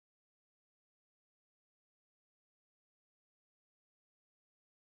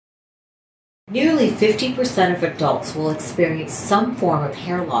Nearly 50% of adults will experience some form of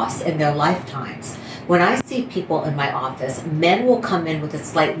hair loss in their lifetimes. When I see people in my office, men will come in with a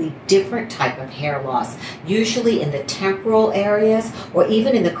slightly different type of hair loss, usually in the temporal areas or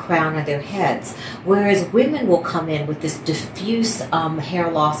even in the crown of their heads, whereas women will come in with this diffuse hair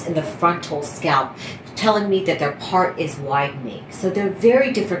loss in the frontal scalp, telling me that their part is widening. So they're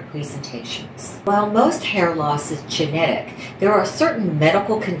very different presentations. While most hair loss is genetic, there are certain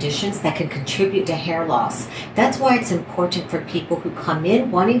medical conditions that can contribute to hair loss. That's why it's important for people who come in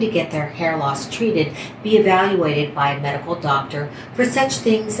wanting to get their hair loss treated be evaluated by a medical doctor for such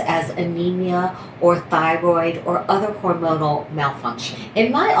things as anemia or thyroid or other hormonal malfunction.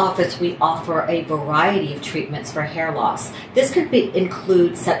 In my office, we offer a variety of treatments for hair loss. This could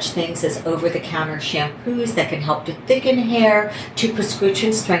include such things as over-the-counter shampoos that can help to thicken hair, to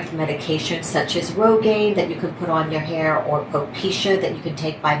prescription strength medications such as Rogaine that you can put on your hair, or Propecia that you can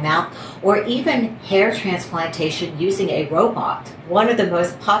take by mouth, or even hair transplantation using a robot. One of the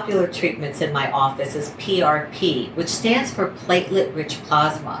most popular treatments in my office is PRP, which stands for Platelet-Rich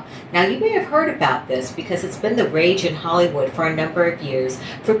Plasma. Now, you may have heard about this because it's been the rage in Hollywood for a number of years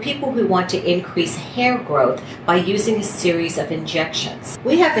for people who want to increase hair growth by using a series of injections.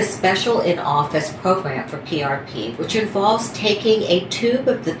 We have a special in-office program for PRP, which involves taking a tube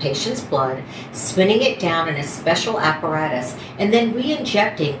of the patient's blood, spinning it down in a special apparatus, and then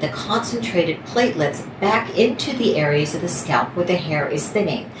re-injecting the concentrated platelets back into the areas of the scalp where the hair is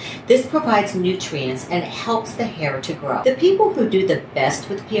thinning. This provides nutrients and helps the hair to grow. The people who do the best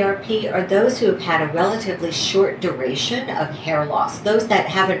with PRP are those who have had a relatively short duration of hair loss, those that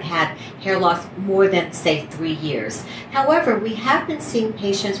haven't had hair loss more than, say, 3 years. However, we have been seeing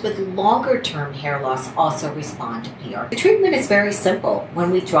patients with longer-term hair loss also respond to PRP. The treatment is very simple.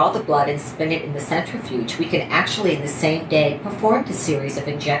 When we draw the blood and spin it in the centrifuge, we can actually, in the same day, perform the series of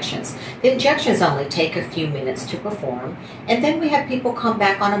injections. The injections only take a few minutes to perform, and then we have people come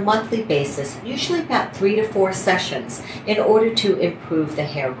back on a monthly basis, usually about 3 to 4 sessions, in order to improve the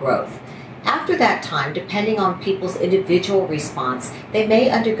hair growth. After that time, depending on people's individual response, they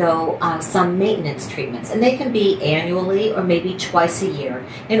may undergo some maintenance treatments, and they can be annually or maybe twice a year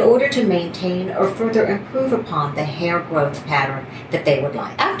in order to maintain or further improve upon the hair growth pattern that they would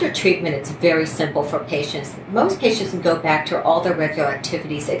like. After treatment, it's very simple for patients. Most patients can go back to all their regular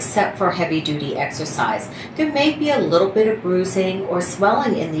activities except for heavy-duty exercise. There may be a little bit of bruising or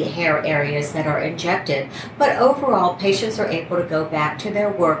swelling in the hair areas that are injected, but overall, patients are able to go back to their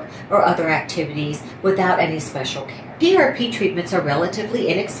work or other activities without any special care. PRP treatments are relatively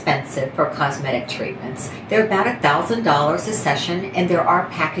inexpensive for cosmetic treatments. They're about $1,000 a session, and there are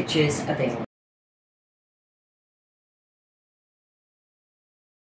packages available.